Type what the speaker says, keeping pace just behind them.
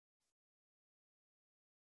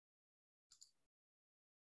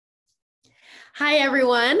Hi,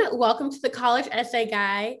 everyone. Welcome to the College Essay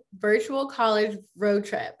Guy virtual college road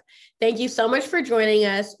trip. Thank you so much for joining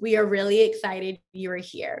us. We are really excited you are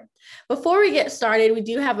here. Before we get started, we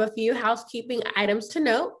do have a few housekeeping items to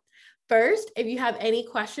note. First, if you have any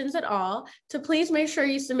questions at all, to please make sure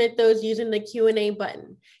you submit those using the Q&A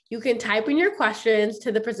button. You can type in your questions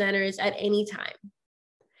to the presenters at any time.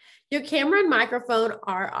 Your camera and microphone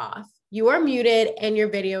are off. You are muted and your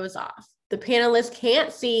video is off. The panelists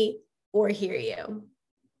can't see or hear you.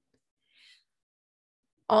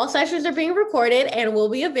 All sessions are being recorded and will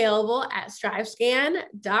be available at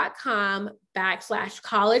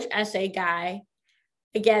strivescan.com/college essay guy.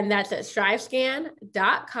 Again, that's at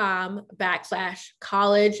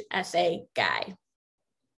strivescan.com/college essay guy.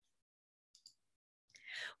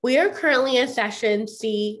 We are currently in session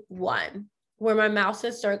C1, where my mouse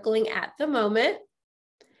is circling at the moment.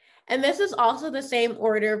 And this is also the same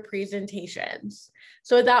order of presentations.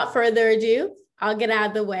 So without further ado, I'll get out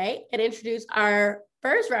of the way and introduce our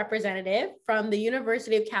first representative from the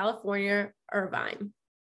University of California, Irvine.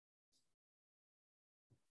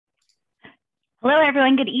 Hello,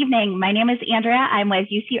 everyone. Good evening. My name is Andrea. I'm with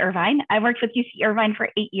UC Irvine. I worked with UC Irvine for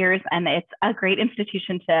 8 years, and it's a great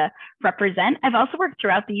institution to represent. I've also worked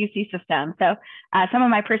throughout the UC system. So some of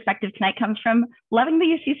my perspective tonight comes from loving the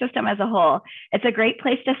UC system as a whole. It's a great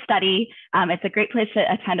place to study. It's a great place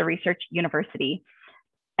to attend a research university.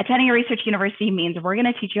 Attending a research university means we're going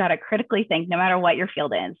to teach you how to critically think no matter what your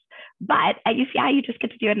field is. But at UCI, you just get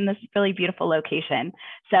to do it in this really beautiful location.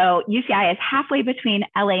 So UCI is halfway between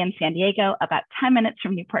LA and San Diego, about 10 minutes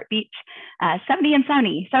from Newport Beach, 70 and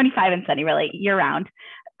sunny, 75 and sunny, really year round.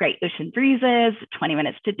 Great ocean breezes, 20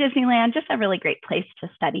 minutes to Disneyland, just a really great place to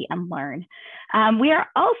study and learn. We are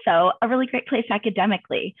also a really great place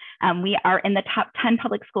academically. We are in the top 10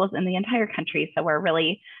 public schools in the entire country. So we're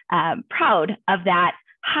really proud of that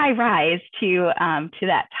high rise to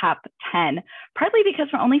that top 10, partly because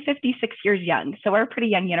we're only 56 years young. So we're a pretty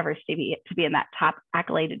young university to be in that top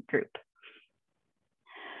accoladed group.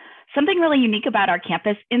 Something really unique about our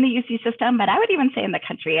campus in the UC system, but I would even say in the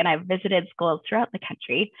country, and I've visited schools throughout the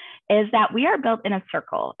country, is that we are built in a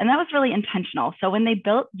circle. And that was really intentional. So when they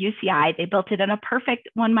built UCI, they built it in a perfect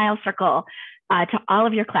 1 mile circle to all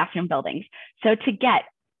of your classroom buildings. So to get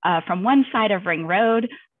from one side of Ring Road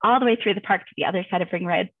all the way through the park to the other side of Ring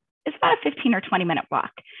Road, it's about a 15 or 20 minute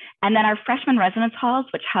walk. And then our freshman residence halls,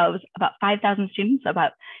 which house about 5,000 students,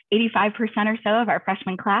 about 85% or so of our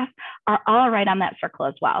freshman class, are all right on that circle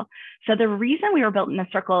as well. So the reason we were built in a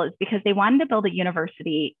circle is because they wanted to build a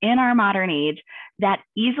university in our modern age that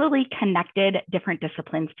easily connected different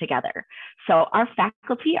disciplines together. So our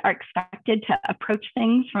faculty are expected to approach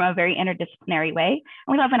things from a very interdisciplinary way.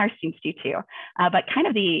 And we love when our students do too. But kind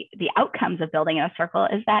of the outcomes of building in a circle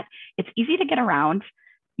is that it's easy to get around.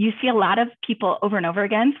 You see a lot of people over and over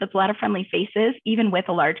again, so it's a lot of friendly faces, even with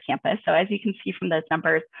a large campus. So as you can see from those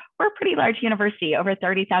numbers, we're a pretty large university, over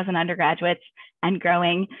 30,000 undergraduates and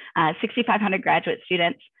growing, 6,500 graduate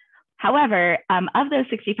students. However, of those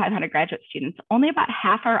 6,500 graduate students, only about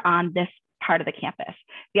half are on this part of the campus.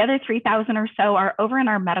 The other 3,000 or so are over in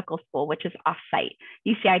our medical school, which is off-site.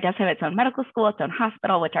 UCI does have its own medical school, its own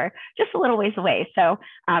hospital, which are just a little ways away. So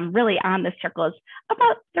really on this circle is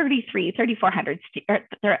about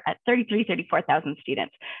 34,000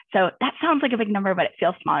 students. So that sounds like a big number, but it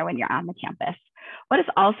feels smaller when you're on the campus. What is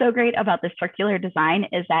also great about this circular design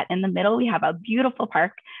is that in the middle, we have a beautiful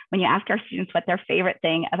park. When you ask our students what their favorite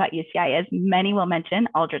thing about UCI is, many will mention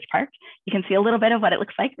Aldrich Park. You can see a little bit of what it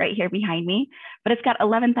looks like right here behind me, but it's got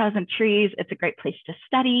 11,000 trees. It's a great place to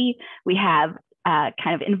study. We have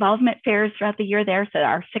kind of involvement fairs throughout the year there. So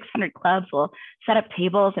our 600 clubs will set up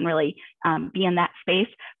tables and really be in that space.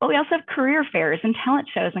 But we also have career fairs and talent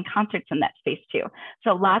shows and concerts in that space too.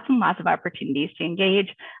 So lots and lots of opportunities to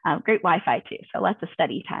engage, great Wi-Fi too. So lots of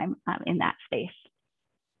study time in that space.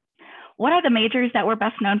 What are the majors that we're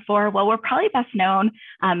best known for? Well, we're probably best known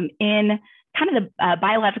in kind of the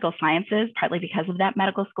biological sciences, partly because of that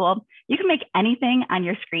medical school. You can make anything on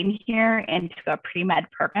your screen here into a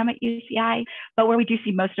pre-med program at UCI, but where we do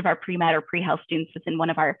see most of our pre-med or pre-health students is in one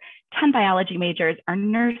of our 10 biology majors, our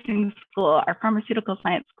nursing school, our pharmaceutical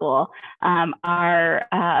science school, our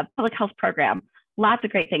public health program. Lots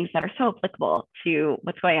of great things that are so applicable to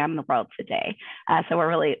what's going on in the world today. So we're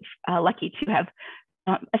really lucky to have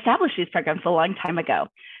established these programs a long time ago.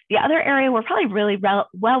 The other area we're probably really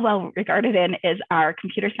well regarded in is our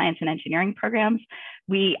computer science and engineering programs.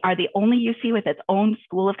 We are the only UC with its own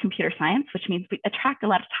school of computer science, which means we attract a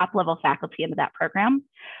lot of top level faculty into that program.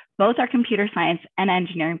 Both our computer science and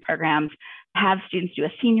engineering programs have students do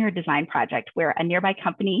a senior design project where a nearby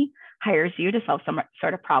company hires you to solve some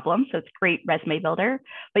sort of problem. So it's a great resume builder,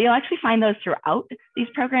 but you'll actually find those throughout these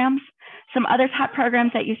programs. Some other top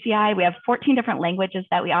programs at UCI, we have 14 different languages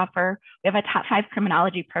that we offer. We have a top 5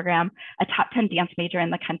 criminology program, a top 10 dance major in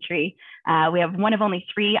the country. We have one of only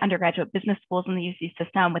 3 undergraduate business schools in the UC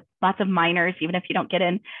system with lots of minors, even if you don't get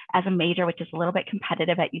in as a major, which is a little bit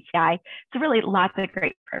competitive at UCI. So really lots of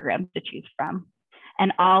great programs to choose from.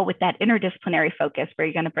 And all with that interdisciplinary focus where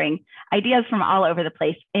you're going to bring ideas from all over the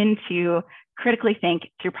place into critically think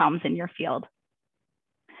through problems in your field.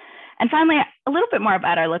 And finally, a little bit more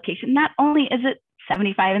about our location. Not only is it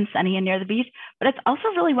 75 and sunny and near the beach, but it's also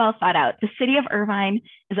really well thought out. The city of Irvine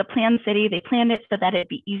is a planned city. They planned it so that it'd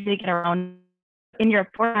be easy to get around in your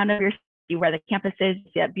foreground of your city where the campus is. You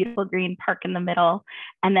see that beautiful green park in the middle.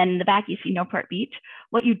 And then in the back, you see Newport Beach.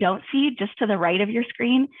 What you don't see just to the right of your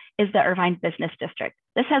screen is the Irvine Business District.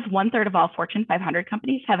 This has 1/3 of all Fortune 500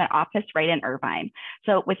 companies have an office right in Irvine.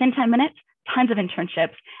 So within 10 minutes, tons of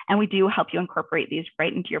internships, and we do help you incorporate these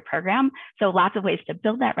right into your program. So lots of ways to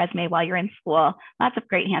build that resume while you're in school, lots of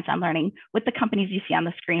great hands-on learning with the companies you see on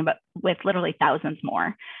the screen, but with literally thousands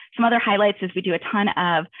more. Some other highlights is we do a ton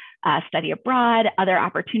of study abroad, other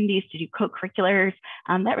opportunities to do co-curriculars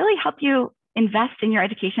that really help you invest in your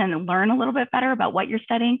education and learn a little bit better about what you're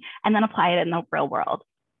studying and then apply it in the real world.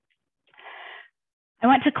 I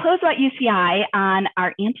want to close out UCI on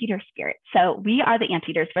our Anteater spirit. So we are the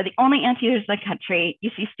Anteaters. We're the only Anteaters in the country. You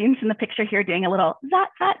see students in the picture here doing a little zot,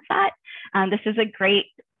 zot, zot. This is a great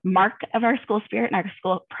mark of our school spirit and our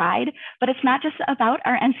school pride, but it's not just about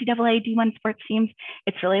our NCAA D1 sports teams.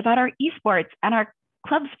 It's really about our esports and our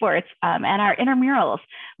club sports and our intramurals.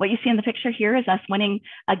 What you see in the picture here is us winning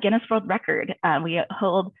a Guinness World Record. We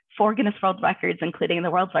hold 4 Guinness World Records, including the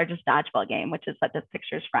world's largest dodgeball game, which is what this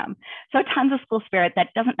picture is from. So tons of school spirit that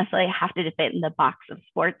doesn't necessarily have to fit in the box of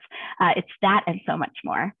sports. It's that and so much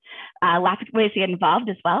more. Lots of ways to get involved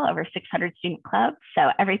as well, over 600 student clubs. So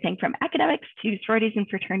everything from academics to sororities and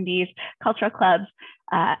fraternities, cultural clubs,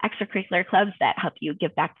 extracurricular clubs that help you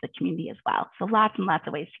give back to the community as well. So lots and lots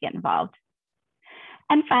of ways to get involved.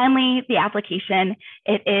 And finally, the application,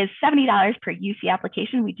 it is $70 per UC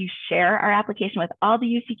application. We do share our application with all the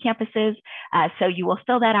UC campuses. So you will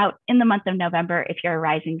fill that out in the month of November if you're a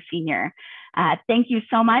rising senior. Thank you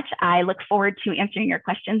so much. I look forward to answering your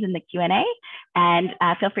questions in the Q&A, and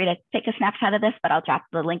feel free to take a snapshot of this, but I'll drop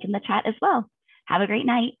the link in the chat as well. Have a great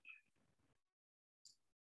night.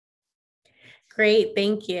 Great,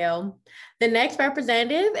 thank you. The next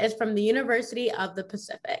representative is from the University of the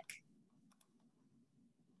Pacific.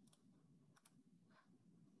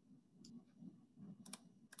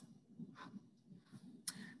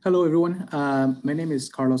 Hello, everyone. My name is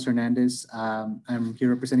Carlos Hernandez. I'm here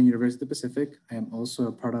representing University of the Pacific. I am also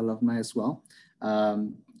a Proud alumni as well.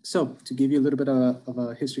 So to give you a little bit of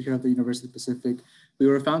a history here of the University of the Pacific, we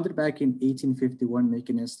were founded back in 1851,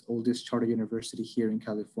 making us the oldest charter university here in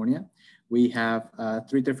California. We have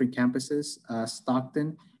 3 different campuses.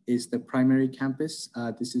 Stockton is the primary campus.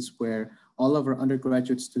 This is where all of our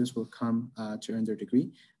undergraduate students will come to earn their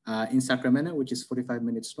degree. In Sacramento, which is 45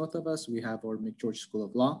 minutes north of us, we have our McGeorge School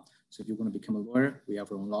of Law. So if you want to become a lawyer, we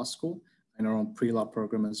have our own law school and our own pre-law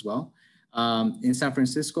program as well. In San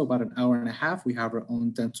Francisco, about an hour and a half, we have our own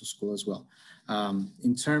dental school as well.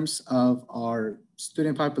 In terms of our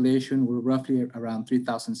student population, we're roughly around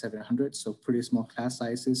 3,700, so pretty small class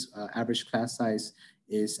sizes. Average class size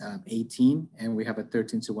is 18, and we have a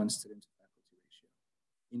 13-to-1 student.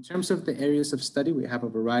 In terms of the areas of study, we have a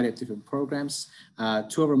variety of different programs.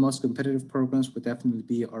 2 of our most competitive programs would definitely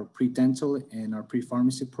be our pre-dental and our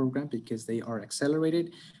pre-pharmacy program because they are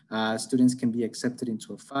accelerated. Students can be accepted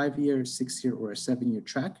into a 5-year, 6-year, or a 7-year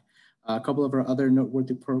track. A couple of our other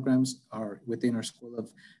noteworthy programs are within our School of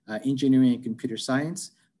Engineering and Computer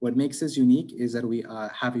Science. What makes us unique is that we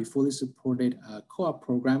have a fully supported co-op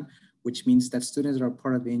program, which means that students that are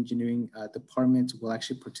part of the engineering department will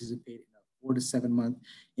actually participate 4 to 7 month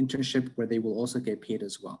internship where they will also get paid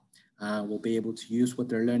as well. Will be able to use what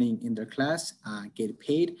they're learning in their class, get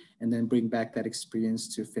paid, and then bring back that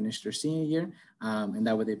experience to finish their senior year. And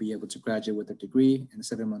that way they'll be able to graduate with a degree and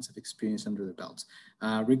 7 months of experience under their belt.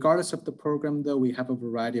 Regardless of the program though, we have a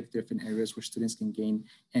variety of different areas where students can gain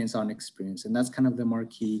hands-on experience. And that's kind of the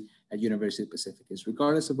marquee at University of the Pacific is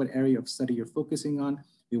regardless of what area of study you're focusing on,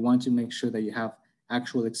 we want to make sure that you have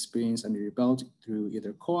actual experience under your belt through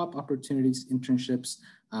either co-op opportunities, internships,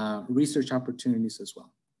 research opportunities as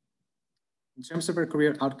well. In terms of our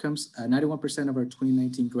career outcomes, 91% of our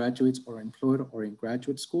 2019 graduates are employed or in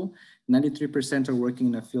graduate school. 93% are working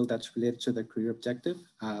in a field that's related to their career objective.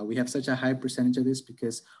 We have such a high percentage of this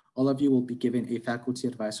because all of you will be given a faculty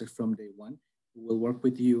advisor from day one who will work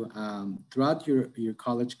with you throughout your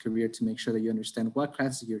college career to make sure that you understand what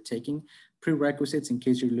classes you're taking, prerequisites in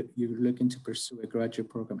case you're looking to pursue a graduate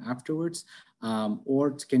program afterwards,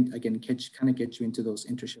 or to kind of get you into those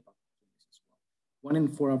internship opportunities as well. 1 in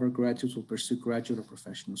 4 of our graduates will pursue graduate or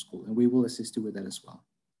professional school, and we will assist you with that as well.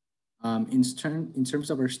 In terms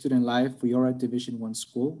of our student life, we are a Division I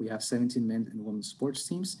school. We have 17 men and women's sports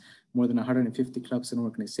teams, more than 150 clubs and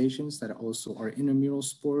organizations that also are intramural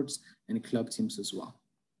sports and club teams as well.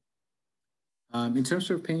 In terms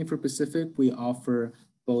of paying for Pacific, we offer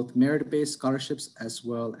both merit-based scholarships as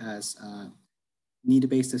well as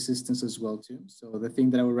need-based assistance as well too. So the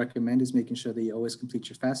thing that I would recommend is making sure that you always complete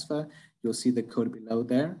your FAFSA. You'll see the code below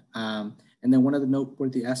there. And then one of the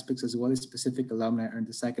noteworthy aspects as well is Pacific alumni earn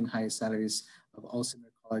the second highest salaries of all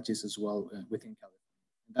similar colleges as well within California.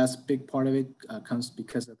 And that's a big part of it comes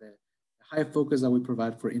because of the high focus that we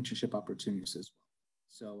provide for internship opportunities as well.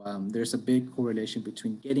 So there's a big correlation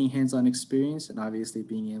between getting hands-on experience and obviously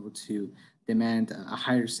being able to demand a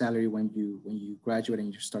higher salary when you graduate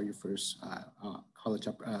and you start your first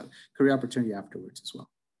career opportunity afterwards as well.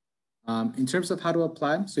 In terms of how to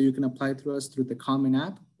apply, so you can apply through us through the Common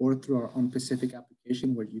App or through our own Pacific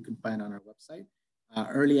application, where you can find on our website.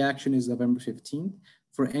 Early action is November 15th.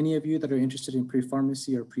 For any of you that are interested in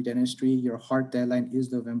pre-pharmacy or pre-dentistry, your hard deadline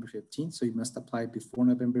is November 15th, so you must apply before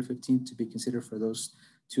November 15th to be considered for those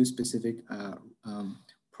 2 specific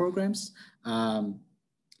programs.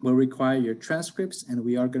 Will require your transcripts, and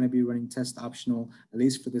we are going to be running test optional, at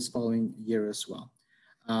least for this following year as well.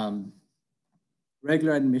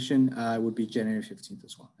 Regular admission would be January 15th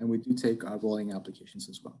as well, and we do take our rolling applications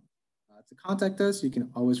as well. To contact us, you can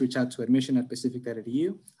always reach out to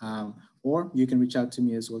admission@pacific.edu, or you can reach out to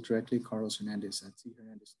me as well directly, Carlos Hernandez at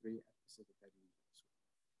chernandez3@pacific.edu.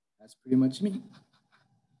 That's pretty much me.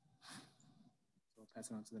 So I'll pass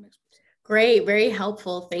it on to the next person. Great, very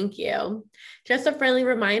helpful, thank you. Just a friendly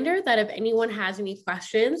reminder that if anyone has any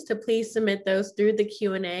questions, to please submit those through the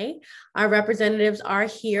Q&A. Our representatives are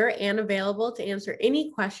here and available to answer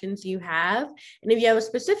any questions you have. And if you have a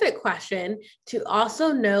specific question, to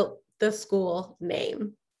also note the school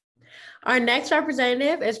name. Our next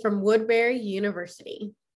representative is from Woodbury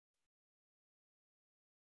University.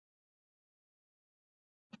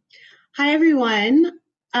 Hi, everyone.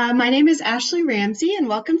 My name is Ashley Ramsey, and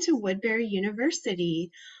welcome to Woodbury University.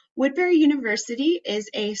 Woodbury University is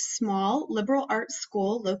a small liberal arts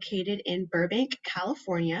school located in Burbank,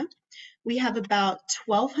 California. We have about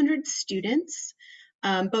 1,200 students,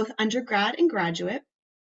 both undergrad and graduate.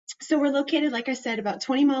 So we're located, like I said, about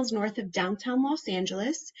 20 miles north of downtown Los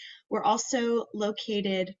Angeles. We're also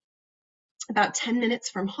located about 10 minutes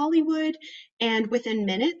from Hollywood and within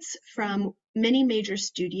minutes from many major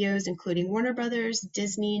studios, including Warner Brothers,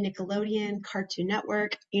 Disney, Nickelodeon, Cartoon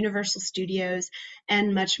Network, Universal Studios,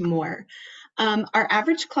 and much more. Our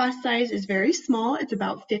average class size is very small. It's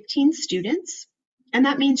about 15 students. And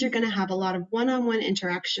that means you're going to have a lot of one-on-one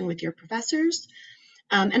interaction with your professors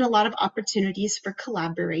and a lot of opportunities for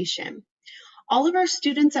collaboration. All of our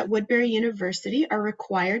students at Woodbury University are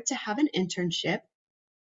required to have an internship.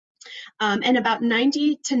 And about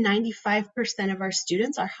 90 to 95% of our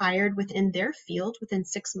students are hired within their field within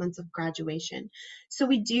 6 months of graduation. So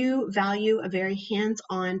we do value a very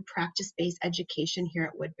hands-on practice-based education here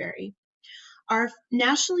at Woodbury. Our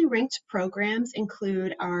nationally ranked programs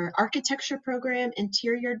include our architecture program,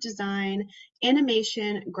 interior design,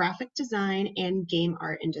 animation, graphic design, and game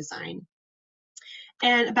art and design.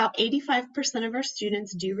 And about 85% of our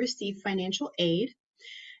students do receive financial aid,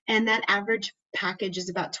 and that average package is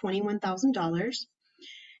about $21,000.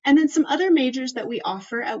 And then some other majors that we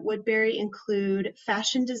offer at Woodbury include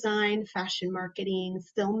fashion design, fashion marketing,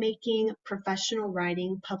 filmmaking, professional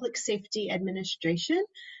writing, public safety administration,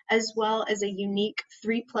 as well as a unique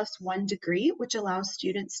 3+1 degree, which allows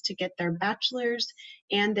students to get their bachelor's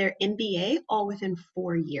and their MBA all within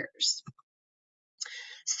 4 years.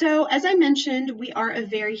 So as I mentioned, we are a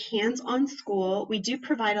very hands-on school. We do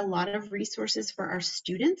provide a lot of resources for our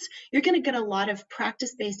students. You're going to get a lot of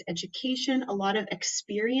practice-based education, a lot of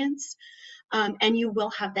experience, and you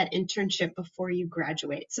will have that internship before you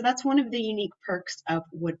graduate. So that's one of the unique perks of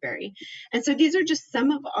Woodbury. And so these are just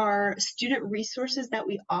some of our student resources that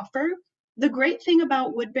we offer. The great thing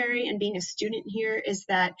about Woodbury and being a student here is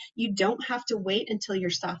that you don't have to wait until your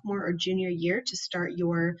sophomore or junior year to start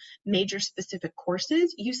your major specific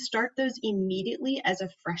courses. You start those immediately as a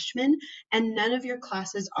freshman, and none of your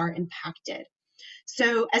classes are impacted.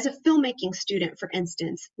 So as a filmmaking student, for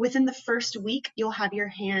instance, within the first week, you'll have your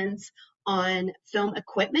hands on film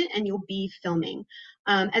equipment and you'll be filming.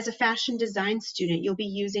 As a fashion design student, you'll be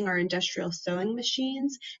using our industrial sewing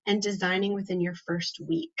machines and designing within your first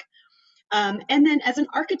week. And then as an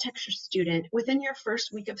architecture student, within your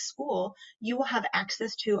first week of school, you will have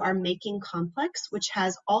access to our making complex, which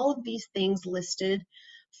has all of these things listed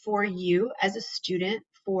for you as a student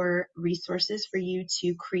for resources for you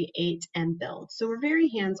to create and build. So we're very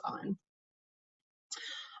hands-on.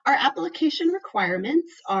 Our application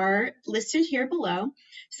requirements are listed here below.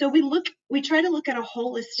 So we try to look at a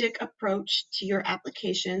holistic approach to your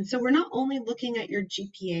application. So we're not only looking at your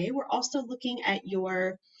GPA, we're also looking at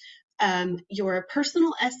your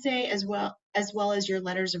personal essay as well as your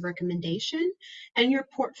letters of recommendation and your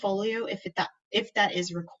portfolio if that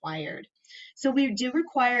is required. So we do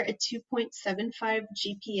require a 2.75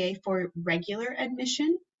 GPA for regular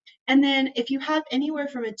admission. And then if you have anywhere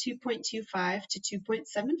from a 2.25 to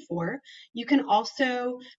 2.74, you can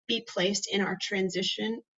also be placed in our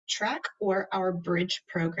transition track or our bridge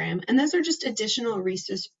program. And those are just additional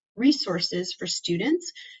resources for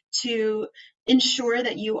students to ensure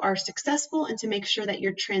that you are successful and to make sure that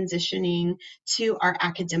you're transitioning to our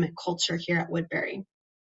academic culture here at Woodbury.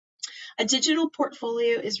 A digital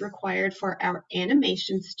portfolio is required for our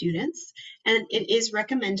animation students, and it is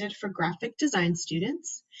recommended for graphic design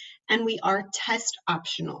students, and we are test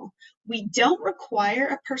optional. We don't require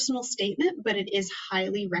a personal statement, but it is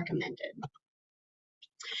highly recommended.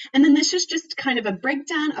 And then this is just kind of a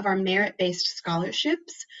breakdown of our merit-based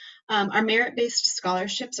scholarships. Our merit-based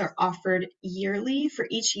scholarships are offered yearly. For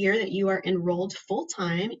each year that you are enrolled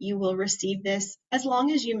full-time, you will receive this as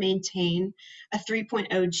long as you maintain a 3.0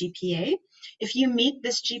 GPA. If you meet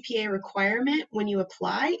this GPA requirement when you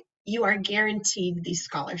apply, you are guaranteed these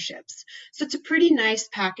scholarships. So it's a pretty nice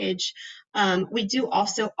package. We do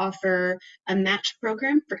also offer a match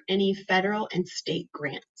program for any federal and state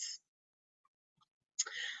grants.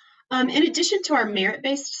 In addition to our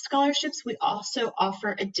merit-based scholarships, we also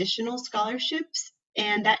offer additional scholarships,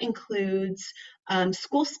 and that includes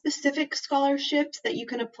school-specific scholarships that you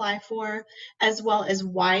can apply for, as well as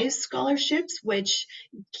WISE scholarships, which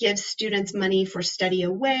gives students money for study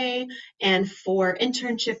away and for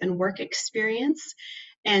internship and work experience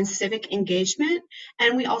and civic engagement.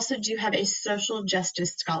 And we also do have a social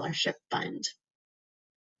justice scholarship fund.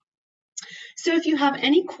 So if you have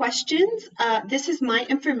any questions, this is my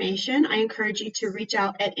information. I encourage you to reach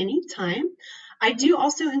out at any time. I do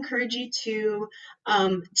also encourage you to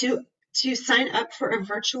sign up for a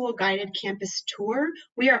virtual guided campus tour.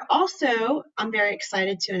 We are also, I'm very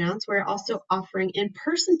excited to announce, we're also offering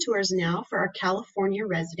in-person tours now for our California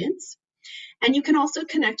residents. And you can also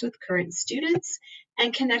connect with current students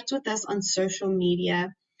and connect with us on social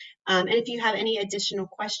media. And if you have any additional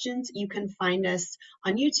questions, you can find us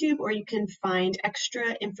on YouTube or you can find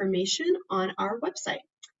extra information on our website.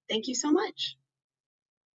 Thank you so much.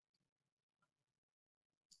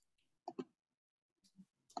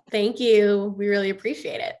 Thank you. We really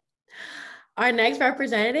appreciate it. Our next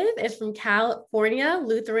representative is from California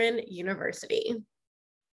Lutheran University.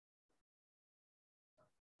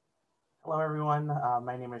 Hello, everyone.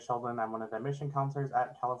 My name is Sheldon. I'm one of the admission counselors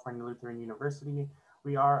at California Lutheran University.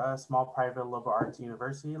 We are a small private liberal arts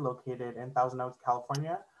university located in Thousand Oaks,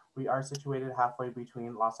 California. We are situated halfway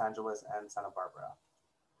between Los Angeles and Santa Barbara.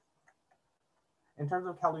 In terms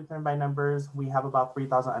of Cal Lutheran by numbers, we have about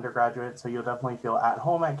 3,000 undergraduates, so you'll definitely feel at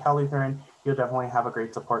home at Cal Lutheran. You'll definitely have a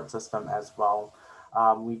great support system as well.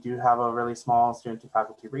 We do have a really small student to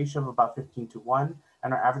faculty ratio of about 15:1,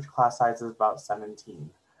 and our average class size is about 17.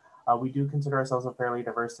 We do consider ourselves a fairly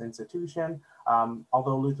diverse institution.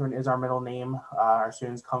 Although Lutheran is our middle name, our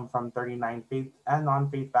students come from 39 faith and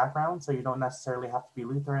non-faith backgrounds, so you don't necessarily have to be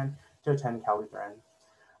Lutheran to attend Cal Lutheran.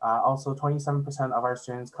 Also, 27% of our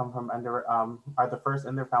students come from are the first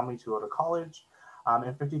in their family to go to college,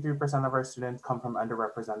 and 53% of our students come from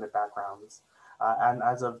underrepresented backgrounds. And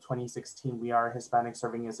as of 2016, we are a Hispanic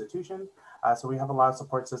serving institution, so we have a lot of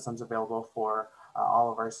support systems available for all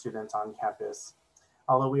of our students on campus.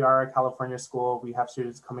 Although we are a California school, we have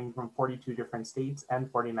students coming from 42 different states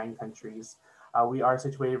and 49 countries. We are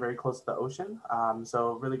situated very close to the ocean,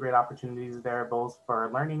 so really great opportunities there, both for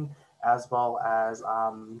learning as well as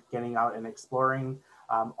getting out and exploring.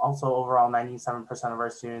 Also, overall, 97% of our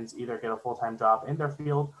students either get a full-time job in their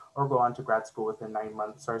field or go on to grad school within 9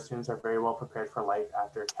 months. So our students are very well prepared for life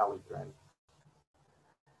after Cal Lutheran.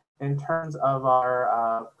 In terms of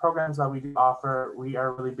our programs that we do offer, we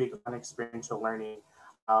are really big on experiential learning.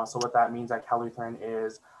 So what that means at Cal Lutheran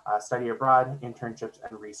is study abroad, internships,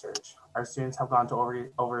 and research. Our students have gone to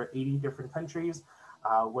over 80 different countries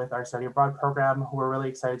with our study abroad program. We're really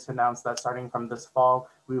excited to announce that starting from this fall,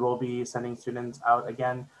 we will be sending students out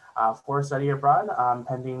again for study abroad,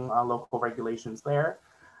 pending local regulations there.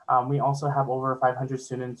 We also have over 500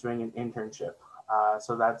 students doing an internship.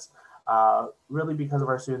 So that's really because of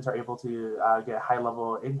our students are able to get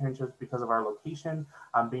high-level internships because of our location.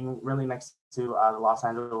 Being really next to the Los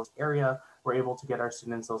Angeles area, we're able to get our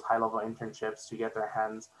students those high-level internships to get their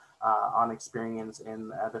hands on experience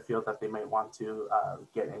in the field that they might want to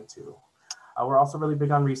get into. We're also really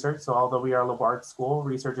big on research. So although we are a liberal arts school,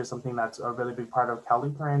 research is something that's a really big part of Cal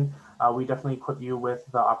Lutheran. We definitely equip you with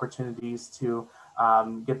the opportunities to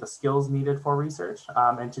get the skills needed for research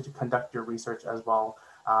and to conduct your research as well.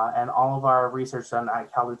 And all of our research done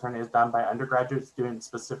at Cal Lutheran is done by undergraduate students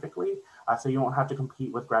specifically. So you won't have to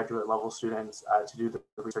compete with graduate level students to do the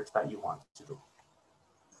research that you want to do.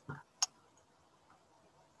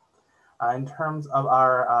 In terms of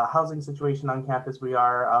our housing situation on campus, we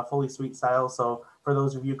are fully suite style. So for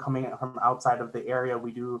those of you coming from outside of the area,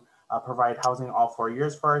 we do provide housing all 4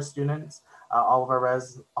 years for our students. All of our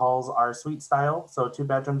res halls are suite style. So 2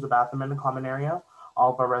 bedrooms, a bathroom, and a common area.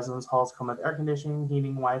 All of our residence halls come with air conditioning,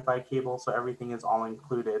 heating, Wi-Fi, cable, so everything is all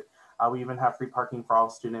included. We even have free parking for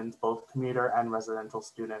all students, both commuter and residential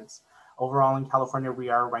students. Overall in California, we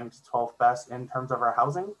are ranked 12th best in terms of our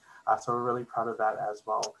housing. So we're really proud of that as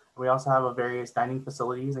well. We also have various dining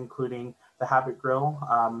facilities, including the Habit Grill,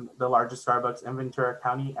 the largest Starbucks in Ventura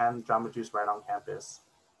County, and Jamba Juice right on campus.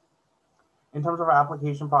 In terms of our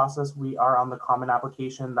application process, we are on the common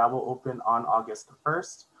application that will open on August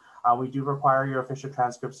 1st. We do require your official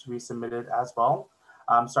transcripts to be submitted as well.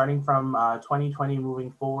 Starting from 2020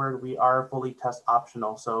 moving forward, we are fully test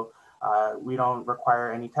optional. So we don't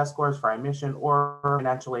require any test scores for admission or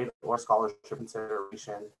financial aid or scholarship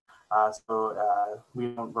consideration. We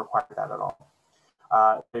don't require that at all.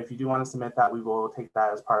 If you do want to submit that, we will take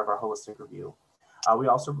that as part of our holistic review. We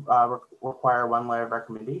also require 1 letter of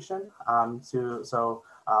recommendation.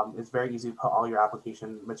 It's very easy to put all your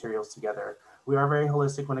application materials together. We are very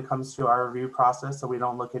holistic when it comes to our review process, so we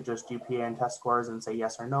don't look at just GPA and test scores and say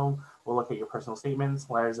yes or no. We'll look at your personal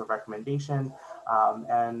statements, letters of recommendation,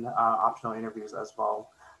 and optional interviews as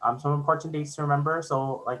well. Some important dates to remember.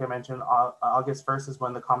 So like I mentioned, August 1st is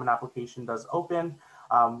when the common application does open.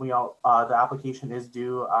 The application is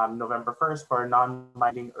due November 1st for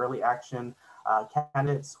non-binding early action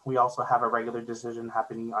candidates. We also have a regular decision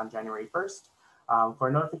happening on January 1st.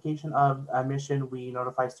 For notification of admission, we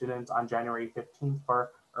notify students on January 15th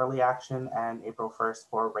for early action and April 1st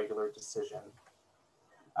for regular decision.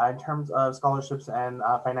 In terms of scholarships and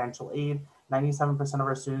financial aid, 97% of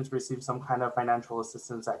our students receive some kind of financial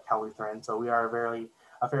assistance at Cal Lutheran, so we are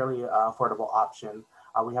a fairly affordable option.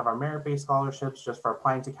 We have our merit-based scholarships just for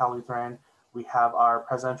applying to Cal Lutheran. We have our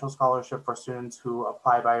presidential scholarship for students who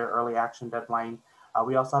apply by our early action deadline.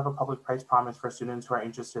 We also have a public prize promise for students who are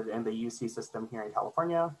interested in the UC system here in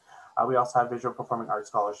California. We also have visual performing arts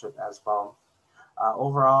scholarship as well.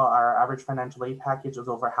 Overall, our average financial aid package is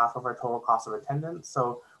over half of our total cost of attendance.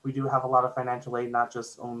 So we do have a lot of financial aid, not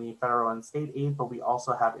just only federal and state aid, but we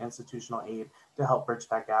also have institutional aid to help bridge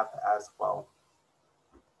that gap as well.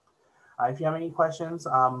 If you have any questions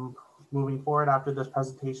moving forward after this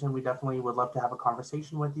presentation, we definitely would love to have a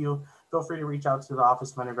conversation with you. Feel free to reach out to the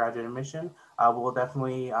Office of Undergraduate Admission. We'll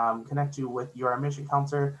definitely connect you with your admission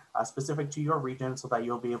counselor specific to your region so that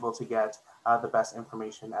you'll be able to get the best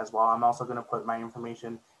information as well. I'm also going to put my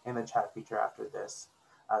information in the chat feature after this.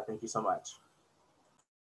 Thank you so much.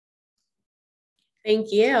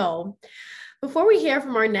 Thank you. Before we hear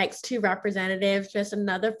from our next 2 representatives, just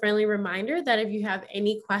another friendly reminder that if you have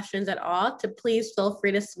any questions at all, to please feel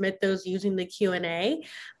free to submit those using the Q&A.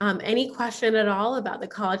 Any question at all about the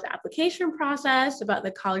college application process, about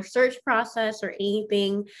the college search process, or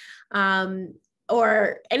anything of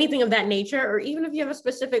that nature, or even if you have a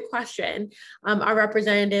specific question, our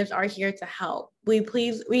representatives are here to help. We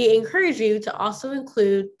encourage you to also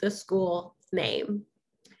include the school name.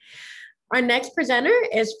 Our next presenter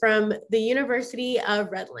is from the University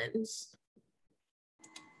of Redlands.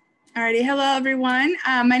 Alrighty, hello everyone.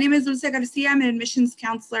 My name is Lucia Garcia. I'm an admissions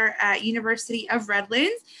counselor at University of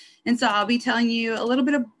Redlands. And so I'll be telling you a little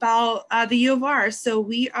bit about the U of R. So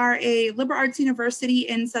we are a liberal arts university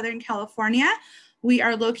in Southern California. We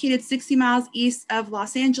are located 60 miles east of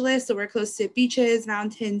Los Angeles, so we're close to beaches,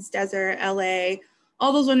 mountains, desert, LA,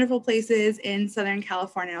 all those wonderful places in Southern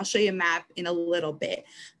California. I'll show you a map in a little bit.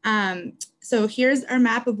 So here's our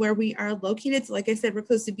map of where we are located. So like I said, we're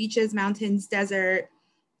close to beaches, mountains, desert,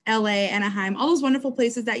 LA, Anaheim, all those wonderful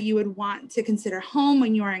places that you would want to consider home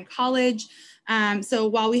when you are in college. So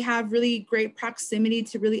while we have really great proximity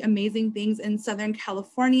to really amazing things in Southern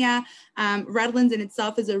California, Redlands in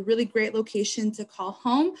itself is a really great location to call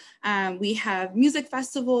home. We have music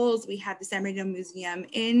festivals. We have the San Reno Museum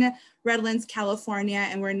in Redlands, California,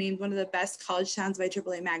 and we're named one of the best college towns by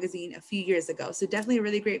AAA Magazine a few years ago. So definitely a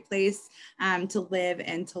really great place to live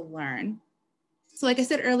and to learn. So like I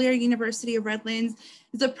said earlier, University of Redlands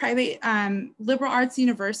is a private liberal arts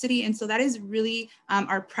university. And so that is really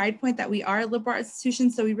our pride point, that we are a liberal arts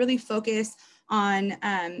institution. So we really focus on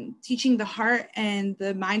teaching the heart and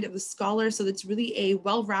the mind of the scholar. So it's really a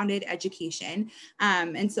well-rounded education.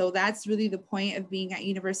 And so that's really the point of being at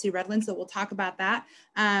University of Redlands. So we'll talk about that.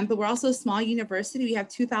 But we're also a small university. We have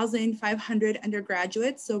 2,500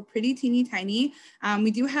 undergraduates, so pretty teeny tiny.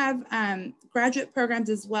 We do have graduate programs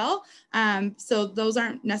as well. So those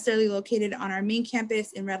aren't necessarily located on our main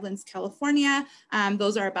campus in Redlands, California.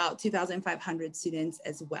 Those are about 2,500 students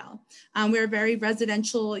as well. We're a very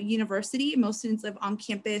residential university. Most students live on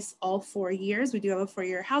campus all 4 years. We do have a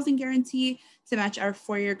 4-year housing guarantee to match our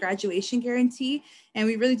 4-year graduation guarantee. And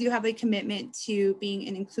we really do have a commitment to being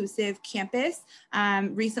an inclusive campus.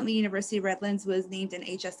 Recently, University of Redlands was named an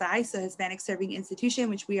HSI, so Hispanic Serving Institution,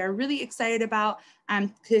 which we are really excited about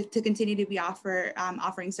to continue to be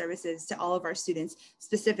offering services to all of our students,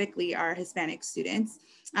 specifically our Hispanic students.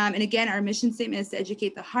 And again, our mission statement is to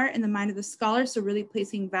educate the heart and the mind of the scholar. So really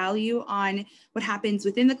placing value on what happens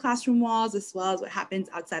within the classroom walls, as well as what happens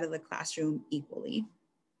outside of the classroom equally.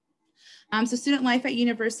 So student life at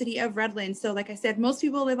University of Redlands. So like I said, most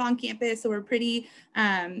people live on campus, so we're pretty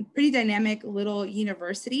dynamic little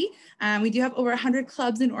university. We do have over 100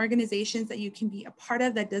 clubs and organizations that you can be a part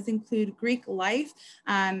of. That does include Greek life.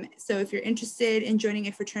 So if you're interested in joining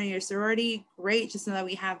a fraternity or sorority, great, just know that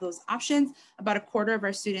we have those options. About a quarter of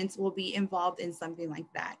our students will be involved in something like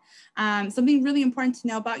that. Something really important to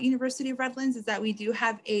know about University of Redlands is that we do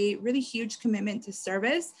have a really huge commitment to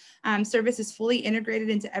service. Service is fully integrated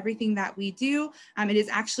into everything that we do. It is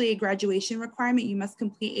actually a graduation requirement. You must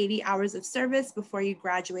complete 80 hours of service before you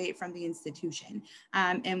graduate from the institution.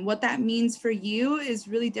 And what that means for you is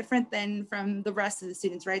really different than from the rest of the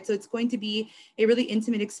students, right? So it's going to be a really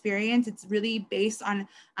intimate experience. It's really based on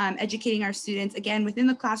educating our students, again, within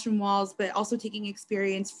the classroom walls, but also taking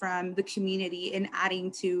experience from the community and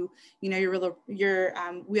adding to, you know, your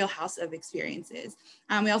wheelhouse of experiences.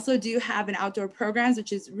 We also do have an outdoor programs,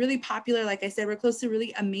 which is really popular. Like I said, we're close to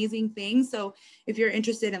really amazing things. So if you're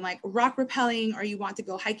interested in like rock rappelling, or you want to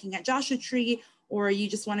go hiking at Joshua Tree, or you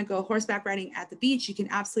just want to go horseback riding at the beach, you can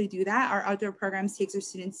absolutely do that. Our outdoor programs takes our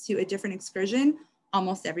students to a different excursion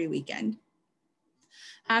almost every weekend.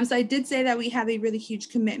 So I did say that we have a really huge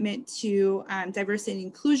commitment to diversity and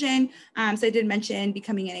inclusion. So I did mention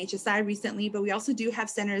becoming an HSI recently, but we also do have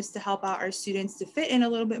centers to help out our students to fit in a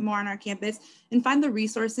little bit more on our campus and find the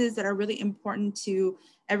resources that are really important to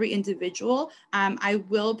every individual. I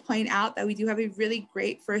will point out that we do have a really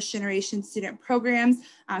great first generation student programs.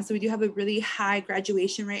 So we do have a really high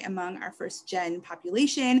graduation rate among our first gen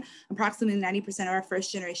population. Approximately 90% of our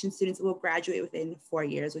first generation students will graduate within 4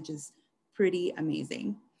 years, which is pretty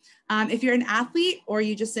amazing. If you're an athlete or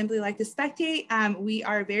you just simply like to spectate, we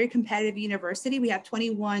are a very competitive university. We have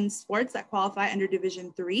 21 sports that qualify under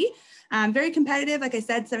Division III. Very competitive. Like I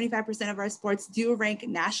said, 75% of our sports do rank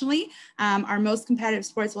nationally. Our most competitive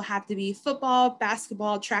sports will have to be football,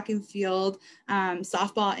 basketball, track and field,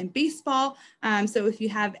 softball, and baseball. So if you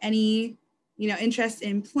have any interest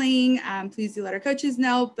in playing, please do let our coaches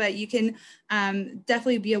know, but you can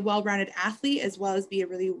definitely be a well-rounded athlete as well as be a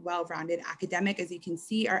really well-rounded academic. As you can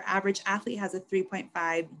see, our average athlete has a 3.5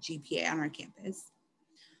 GPA on our campus.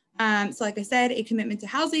 So like I said, a commitment to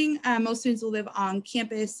housing. Most students will live on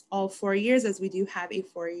campus all 4 years, as we do have a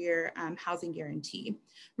 4-year housing guarantee.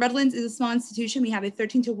 Redlands is a small institution. We have a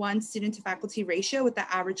 13-to-1 student to faculty ratio with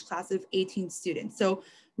the average class of 18 students. So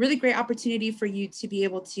really great opportunity for you to be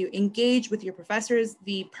able to engage with your professors.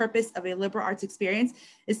 The purpose of a liberal arts experience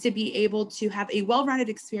is to be able to have a well-rounded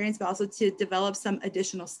experience, but also to develop some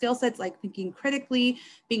additional skill sets like thinking critically,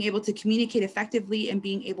 being able to communicate effectively, and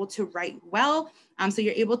being able to write well. So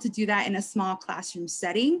you're able to do that in a small classroom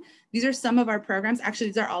setting. These are some of our programs. Actually,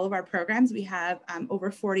 these are all of our programs. We have over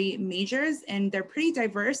 40 majors, and they're pretty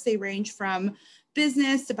diverse. They range from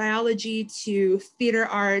business to biology to theater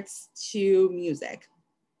arts to music.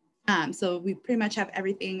 So we pretty much have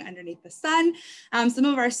everything underneath the sun. Some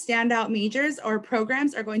of our standout majors or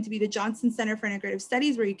programs are going to be the Johnson Center for Integrative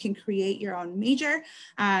Studies, where you can create your own major.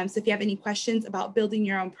 So if you have any questions about building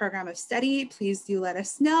your own program of study, please do let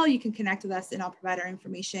us know. You can connect with us and I'll provide our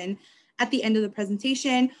information at the end of the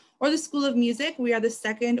presentation. Or the School of Music. We are the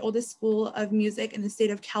second oldest school of music in the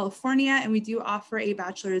state of California, and we do offer a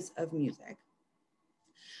bachelor's of music.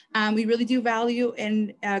 We really do value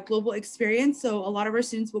in global experience. So a lot of our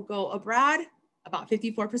students will go abroad. About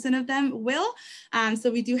 54% of them will.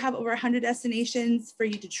 So we do have over 100 destinations for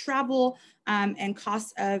you to travel, and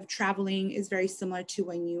cost of traveling is very similar to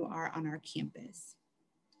when you are on our campus.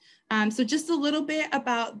 So just a little bit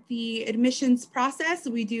about the admissions process.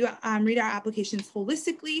 We do read our applications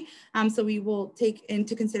holistically. So we will take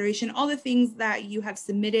into consideration all the things that you have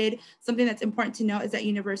submitted. Something that's important to note is that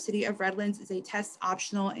University of Redlands is a test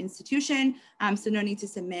optional institution. So no need to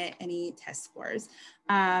submit any test scores.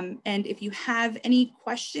 And if you have any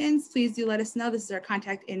questions, please do let us know. This is our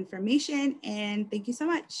contact information, and thank you so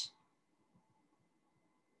much.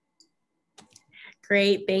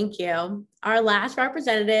 Great, thank you. Our last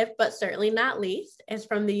representative, but certainly not least, is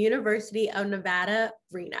from the University of Nevada,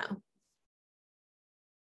 Reno.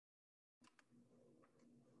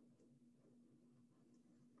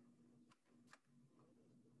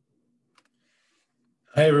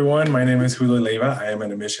 Hi everyone, my name is Julio Leiva. I am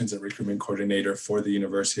an admissions and recruitment coordinator for the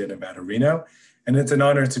University of Nevada, Reno. And it's an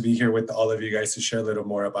honor to be here with all of you guys to share a little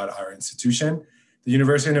more about our institution. The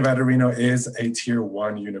University of Nevada, Reno is a Tier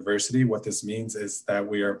 1 university. What this means is that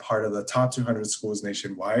we are part of the top 200 schools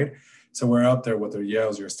nationwide. So we're up there with your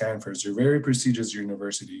Yales, your Stanfords, your very prestigious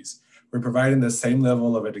universities. We're providing the same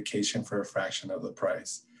level of education for a fraction of the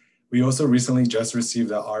price. We also recently just received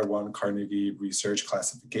the R1 Carnegie Research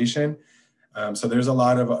Classification. So there's a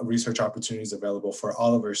lot of research opportunities available for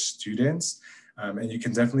all of our students. And you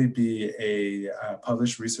can definitely be a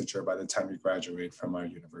published researcher by the time you graduate from our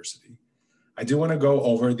university. I do want to go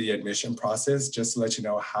over the admission process just to let you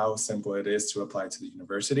know how simple it is to apply to the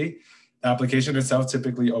university. The application itself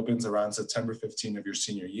typically opens around September 15 of your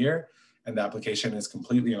senior year, and the application is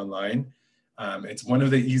completely online. It's one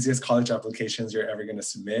of the easiest college applications you're ever going to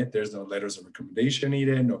submit. There's no letters of recommendation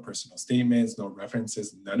needed, no personal statements, no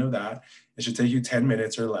references, none of that. It should take you 10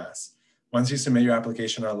 minutes or less. Once you submit your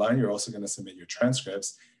application online, you're also going to submit your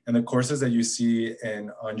transcripts. And the courses that you see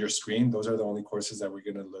on your screen, those are the only courses that we're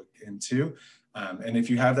going to look into. And if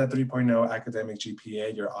you have that 3.0 academic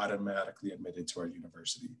GPA, you're automatically admitted to our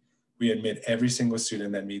university. We admit every single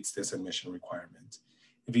student that meets this admission requirement.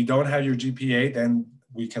 If you don't have your GPA, then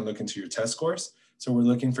we can look into your test scores. So we're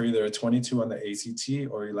looking for either a 22 on the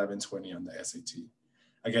ACT or 1120 on the SAT.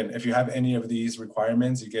 Again, if you have any of these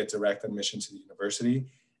requirements, you get direct admission to the university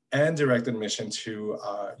and direct admission to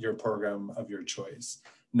your program of your choice.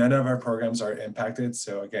 None of our programs are impacted.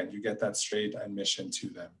 So again, you get that straight admission to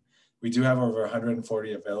them. We do have over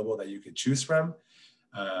 140 available that you could choose from.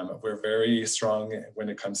 We're very strong when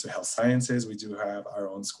it comes to health sciences. We do have our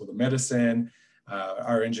own School of Medicine.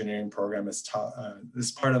 Our engineering program is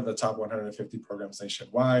part of the top 150 programs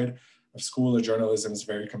nationwide. Our School of Journalism is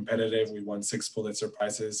very competitive. We won 6 Pulitzer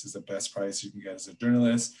Prizes. It's the best prize you can get as a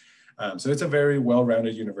journalist. So it's a very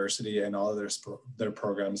well-rounded university, and all of their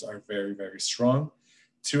programs are very, very strong.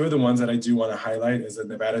 2 of the ones that I do want to highlight is the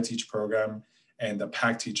Nevada Teach program and the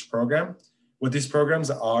PAC Teach program. What these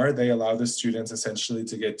programs are, they allow the students essentially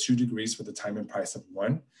to get 2 degrees for the time and price of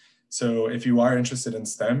 1. So if you are interested in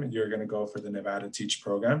STEM, you're going to go for the Nevada Teach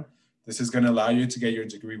program. This is going to allow you to get your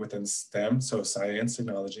degree within STEM, so science,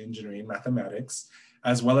 technology, engineering, mathematics,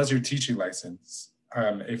 as well as your teaching license.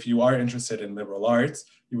 If you are interested in liberal arts,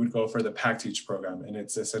 you would go for the PAC Teach program, and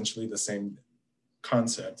it's essentially the same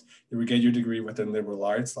concept. You would get your degree within liberal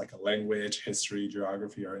arts, like a language, history,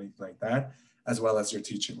 geography, or anything like that, as well as your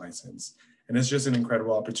teaching license. And it's just an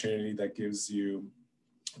incredible opportunity that gives you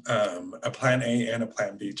a plan A and a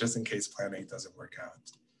plan B, just in case plan A doesn't work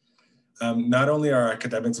out. Not only are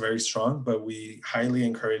academics very strong, but we highly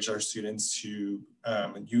encourage our students to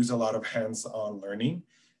use a lot of hands-on learning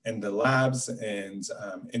in the labs and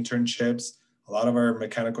internships. A lot of our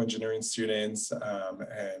mechanical engineering students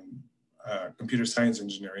and computer science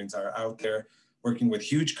engineering are out there working with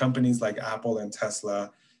huge companies like Apple and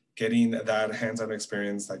Tesla, getting that hands-on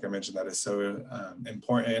experience, like I mentioned, that is so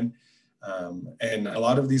important. And a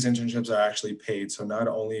lot of these internships are actually paid. So not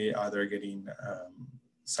only are they getting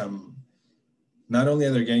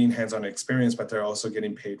hands-on experience, but they're also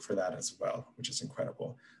getting paid for that as well, which is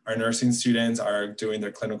incredible. Our nursing students are doing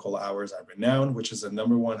their clinical hours at Reno, which is the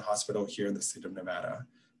 #1 hospital here in the state of Nevada,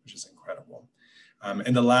 which is incredible.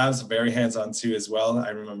 And the labs, very hands-on too as well. I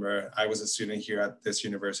remember I was a student here at this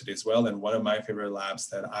university as well, and one of my favorite labs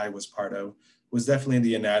that I was part of was definitely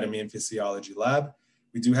the anatomy and physiology lab.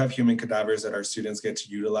 We do have human cadavers that our students get to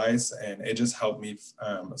utilize, and it just helped me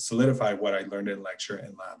solidify what I learned in lecture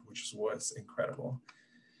and lab, which was incredible.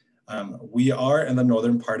 We are in the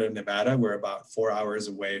northern part of Nevada. We're about 4 hours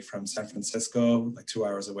away from San Francisco, like 2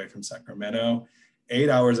 hours away from Sacramento, 8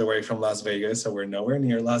 hours away from Las Vegas, so we're nowhere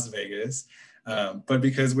near Las Vegas. But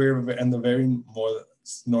because we're in the very more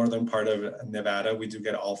northern part of Nevada, we do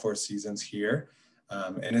get all 4 seasons here.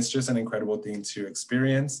 And it's just an incredible thing to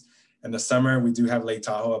experience. In the summer, we do have Lake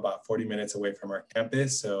Tahoe about 40 minutes away from our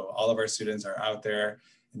campus. So all of our students are out there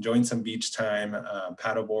enjoying some beach time,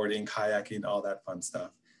 paddle boarding, kayaking, all that fun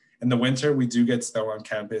stuff. In the winter, we do get snow on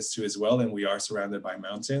campus too as well, and we are surrounded by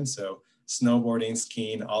mountains. So snowboarding,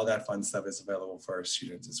 skiing, all that fun stuff is available for our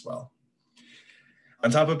students as well. On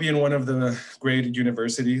top of being one of the great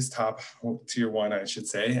universities, top tier 1, I should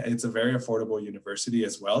say, it's a very affordable university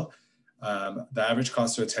as well. The average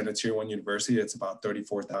cost to attend a tier 1 university, it's about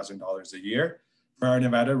 $34,000 a year. For our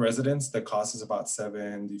Nevada residents, the cost is about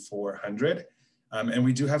 $7,400. And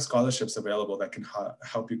we do have scholarships available that can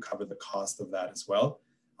help you cover the cost of that as well.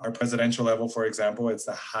 Our presidential level, for example, it's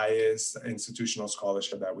the highest institutional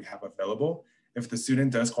scholarship that we have available. If the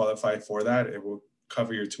student does qualify for that, it will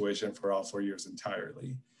cover your tuition for all 4 years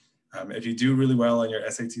entirely. If you do really well on your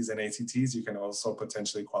SATs and ACTs, you can also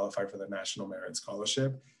potentially qualify for the National Merit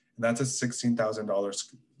Scholarship. And that's a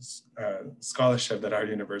 $16,000 scholarship that our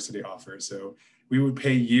university offers. So we would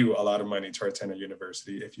pay you a lot of money to attend a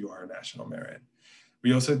university if you are a National Merit.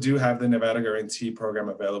 We also do have the Nevada Guarantee Program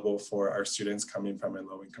available for our students coming from a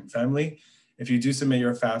low-income family. If you do submit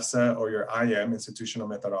your FAFSA or your IM, Institutional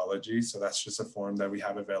Methodology, so that's just a form that we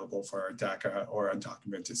have available for our DACA or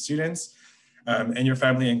undocumented students, and your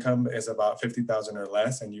family income is about $50,000 or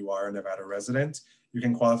less, and you are a Nevada resident, you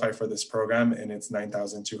can qualify for this program, and it's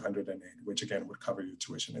 $9,208, which again would cover your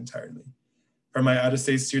tuition entirely. For my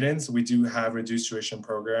out-of-state students, we do have reduced tuition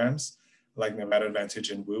programs like Nevada Advantage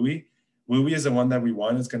and WUI. WUI is the one that we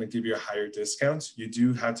want. It's going to give you a higher discount. You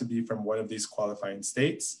do have to be from one of these qualifying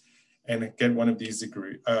states and get one of these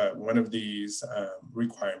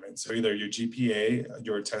requirements. So either your GPA,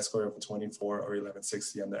 your test score of 24 or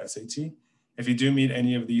 1160 on the SAT. If you do meet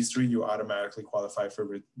any of these 3, you automatically qualify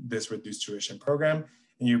for this reduced tuition program,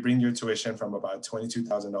 and you bring your tuition from about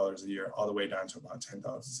 $22,000 a year all the way down to about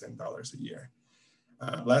 $10,000 a year.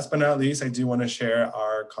 Last but not least, I do want to share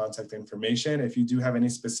our contact information. If you do have any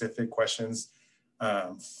specific questions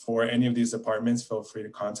for any of these departments, feel free to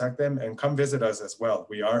contact them and come visit us as well.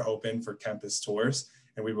 We are open for campus tours,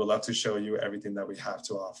 and we would love to show you everything that we have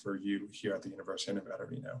to offer you here at the University of Nevada,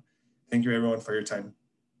 Reno. Thank you everyone for your time.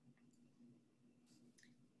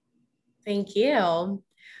 Thank you.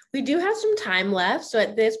 We do have some time left. So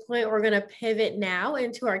at this point, we're going to pivot now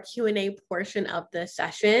into our Q&A portion of the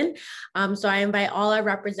session. So I invite all our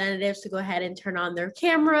representatives to go ahead and turn on their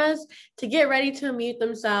cameras to get ready to unmute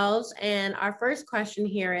themselves. And our first question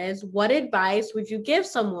here is, what advice would you give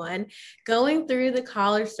someone going through the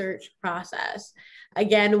college search process?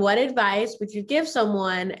 Again, what advice would you give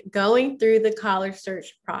someone going through the college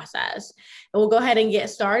search process? And we'll go ahead and get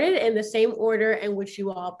started in the same order in which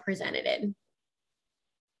you all presented it.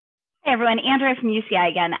 Hey everyone, Andrea from UCI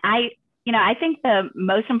again. I think the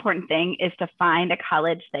most important thing is to find a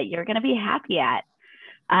college that you're going to be happy at.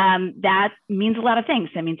 That means a lot of things.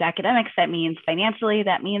 That means academics, that means financially,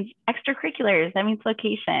 that means extracurriculars, that means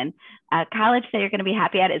location. A college that you're going to be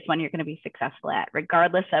happy at is one you're going to be successful at,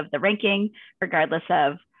 regardless of the ranking, regardless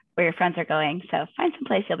of where your friends are going. So find some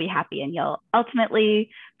place you'll be happy and you'll ultimately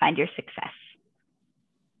find your success.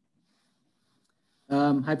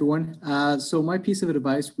 Hi everyone. So my piece of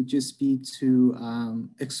advice would just be to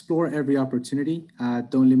explore every opportunity.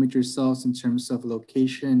 Don't limit yourselves in terms of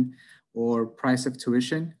location or price of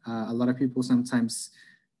tuition. A lot of people sometimes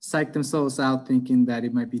psych themselves out thinking that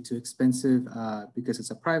it might be too expensive because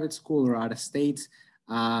it's a private school or out of state.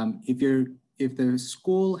 If the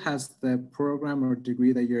school has the program or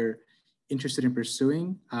degree that you're interested in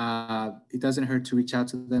pursuing, it doesn't hurt to reach out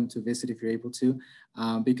to them to visit if you're able to,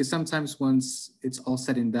 because sometimes once it's all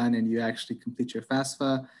said and done and you actually complete your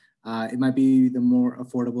FAFSA, it might be the more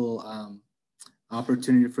affordable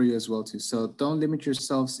opportunity for you as well too. So don't limit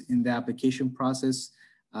yourselves in the application process.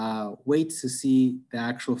 Wait to see the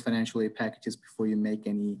actual financial aid packages before you make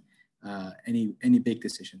any big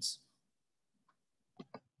decisions.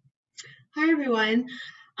 Hi everyone.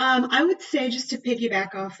 I would say, just to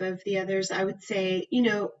piggyback off of the others, I would say,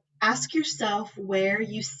 ask yourself where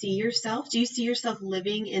you see yourself. Do you see yourself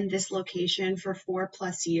living in this location for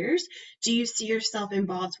 4+ years? Do you see yourself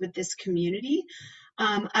involved with this community?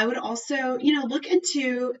 I would also, look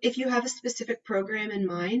into, if you have a specific program in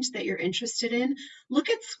mind that you're interested in, look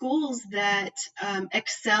at schools that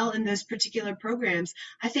excel in those particular programs.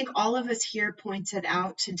 I think all of us here pointed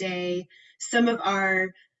out today some of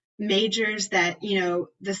our majors that,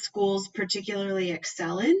 the schools particularly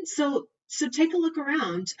excel in. So take a look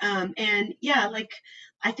around. And yeah, like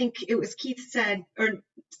I think it was Keith said, or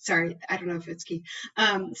sorry, I don't know if it's Keith,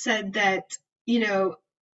 said that,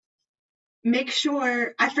 make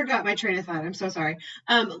sure, I forgot my train of thought. I'm so sorry.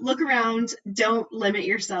 Look around, don't limit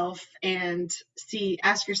yourself, and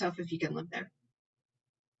ask yourself if you can live there.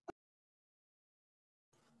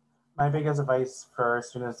 My biggest advice for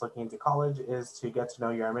students looking into college is to get to know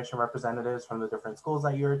your admission representatives from the different schools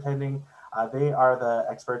that you're attending. They are the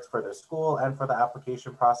experts for their school and for the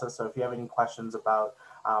application process. So if you have any questions about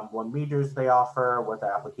what majors they offer, what the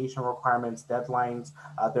application requirements, deadlines,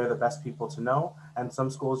 they're the best people to know. And some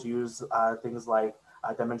schools use things like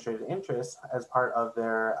demonstrated interest as part of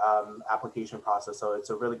their application process. So it's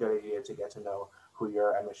a really good idea to get to know who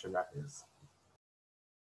your admission rep is.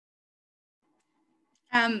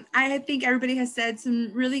 I think everybody has said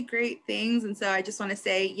some really great things. And so I just want to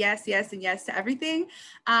say yes, yes, and yes to everything.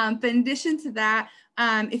 But in addition to that,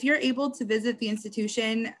 if you're able to visit the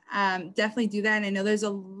institution, definitely do that. And I know there's a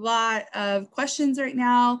lot of questions right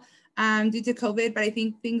now due to COVID, but I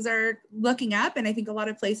think things are looking up. And I think a lot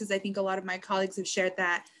of places, I think a lot of my colleagues have shared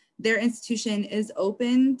that their institution is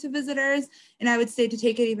open to visitors. And I would say, to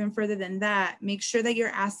take it even further than that, make sure that you're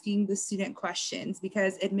asking the student questions,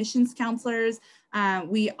 because admissions counselors,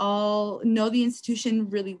 we all know the institution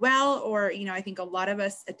really well, or, I think a lot of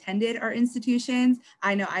us attended our institutions.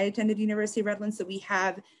 I know I attended University of Redlands, so we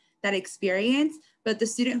have that experience, but the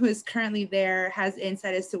student who is currently there has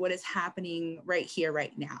insight as to what is happening right here,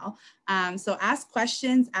 right now. So ask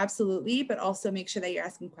questions, absolutely, but also make sure that you're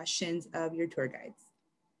asking questions of your tour guides.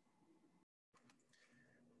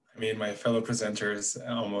 I mean, my fellow presenters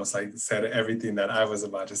almost said everything that I was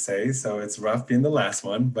about to say, so it's rough being the last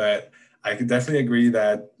one, but I could definitely agree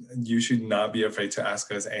that you should not be afraid to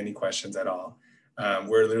ask us any questions at all.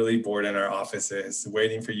 We're literally bored in our offices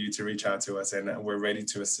waiting for you to reach out to us, and we're ready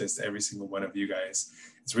to assist every single one of you guys.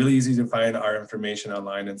 It's really easy to find our information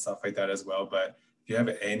online and stuff like that as well, but if you have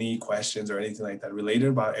any questions or anything like that related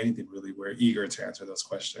about anything, really, we're eager to answer those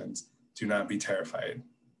questions. Do not be terrified.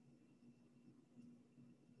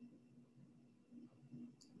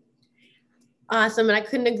 Awesome, and I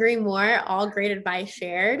couldn't agree more. All great advice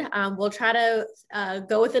shared. We'll try to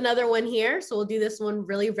go with another one here. So we'll do this one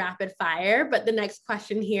really rapid fire. But the next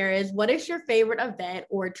question here is, what is your favorite event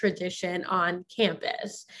or tradition on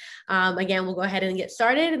campus? Again, we'll go ahead and get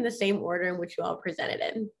started in the same order in which you all presented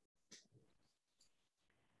in.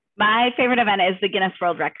 My favorite event is the Guinness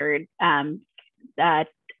World Record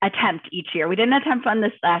attempt each year. We didn't attempt one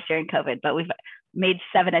this last year in COVID, but we've made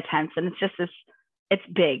 7 attempts, and it's just this. It's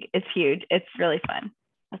big, it's huge, it's really fun.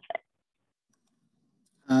 That's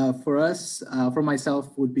it. For us, for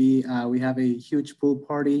myself, would be we have a huge pool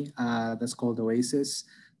party that's called Oasis.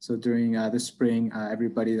 So during the spring,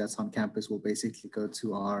 everybody that's on campus will basically go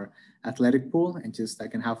to our athletic pool and just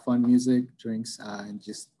can have fun, music, drinks, and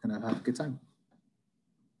just kind of have a good time.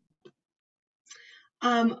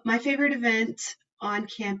 My favorite event on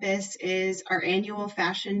campus is our annual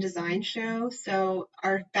fashion design show. So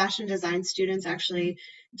our fashion design students actually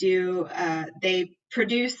they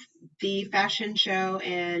produce the fashion show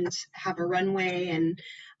and have a runway and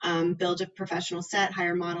build a professional set,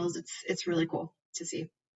 hire models. It's really cool to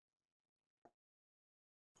see.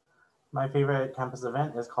 My favorite campus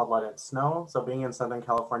event is called Let It Snow. So being in Southern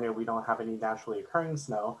California, we don't have any naturally occurring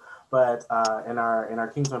snow, but in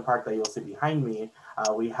our Kingsman Park that you'll see behind me,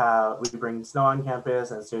 we bring snow on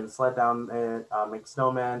campus, and students sled down it, make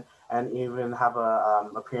snowmen, and even have a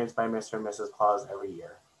appearance by Mr. and Mrs. Claus every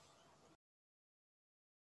year.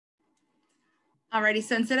 Alrighty,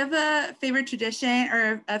 so instead of a favorite tradition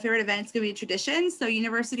or a favorite event, it's gonna be a tradition. So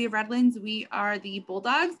University of Redlands, we are the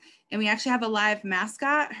Bulldogs, and we actually have a live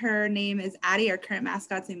mascot. Her name is Addie. Our current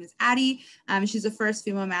mascot's name is Addie. She's the first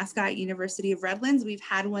female mascot at University of Redlands. We've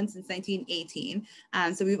had one since 1918.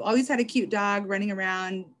 So we've always had a cute dog running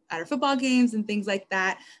around at our football games and things like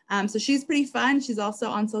that. So she's pretty fun. She's also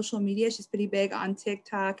on social media. She's pretty big on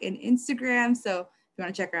TikTok and Instagram. So if you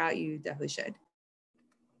wanna check her out, you definitely should.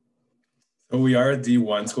 So we are a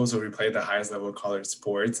D1 school, so we play the highest level of college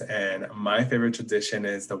sports, and my favorite tradition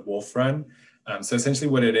is the Wolf Run. So essentially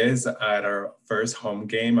what it is, at our first home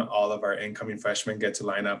game, all of our incoming freshmen get to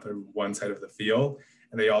line up at one side of the field,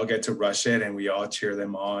 and they all get to rush it, and we all cheer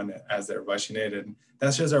them on as they're rushing it. And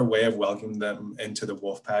that's just our way of welcoming them into the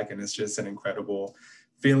wolf pack. And it's just an incredible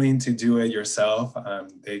feeling to do it yourself.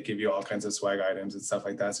 They give you all kinds of swag items and stuff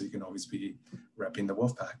like that, so you can always be repping the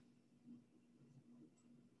wolf pack.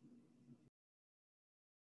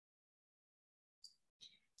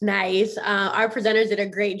 Nice. Our presenters did a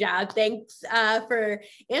great job. Thanks for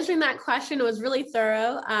answering that question. It was really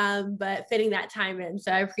thorough, but fitting that time in.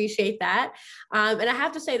 So I appreciate that. And I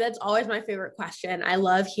have to say, that's always my favorite question. I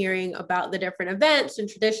love hearing about the different events and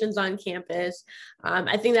traditions on campus.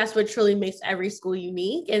 I think that's what truly makes every school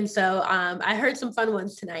unique. And so I heard some fun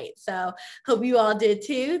ones tonight. So hope you all did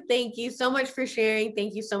too. Thank you so much for sharing.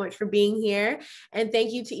 Thank you so much for being here. And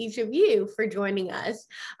thank you to each of you for joining us.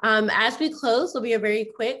 As we close, there'll be a very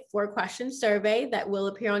quick 4-question survey that will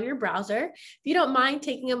appear on your browser. If you don't mind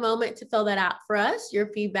taking a moment to fill that out for us, your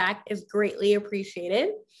feedback is greatly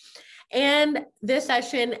appreciated. And this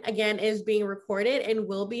session, again, is being recorded and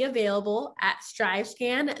will be available at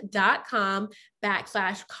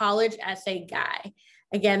strivescan.com/college-essay-guy.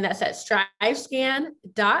 Again, that's at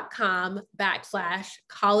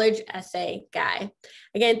strivescan.com/college-essay-guy.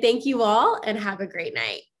 Again, thank you all and have a great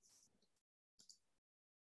night.